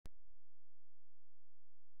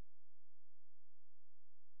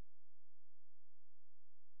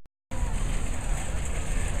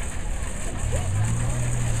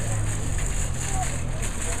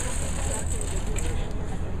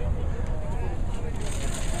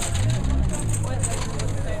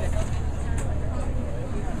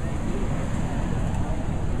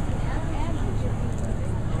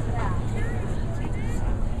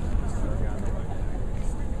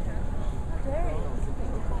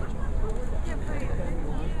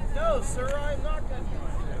No, sir, I'm not going to.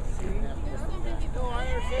 No, I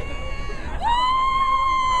understand that.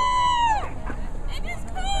 It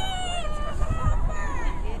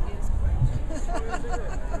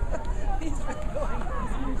is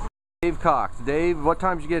cold! Dave Cox. Dave, what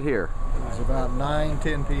time did you get here? It was about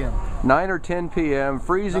 9:10 p.m. 9 or 10 p.m.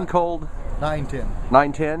 Freezing cold. 9:10.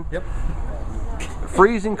 9:10? Yep.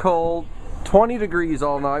 Freezing cold, 20 degrees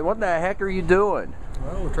all night. What the heck are you doing?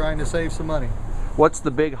 Well, we're trying to save some money. What's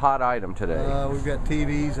the big hot item today? We've got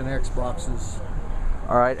TVs and Xboxes.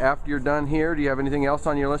 All right, after you're done here, do you have anything else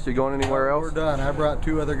on your list? Are you going anywhere else? We're done. I brought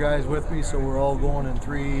 2 other guys with me, so we're all going in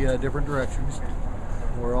 3 different directions.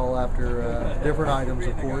 We're all after different items,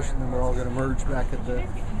 of course, and then we're all going to merge back at the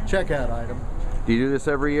checkout item. Do you do this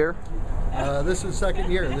every year? This is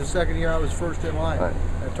second year. This second year I was first in line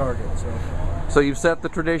at Target. So you've set the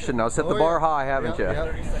tradition now. Set the bar high, haven't you?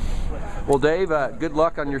 Yep. Well, Dave, good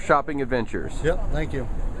luck on your shopping adventures. Yep, thank you.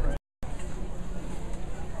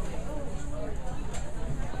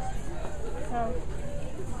 So,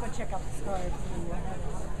 go check out the stars.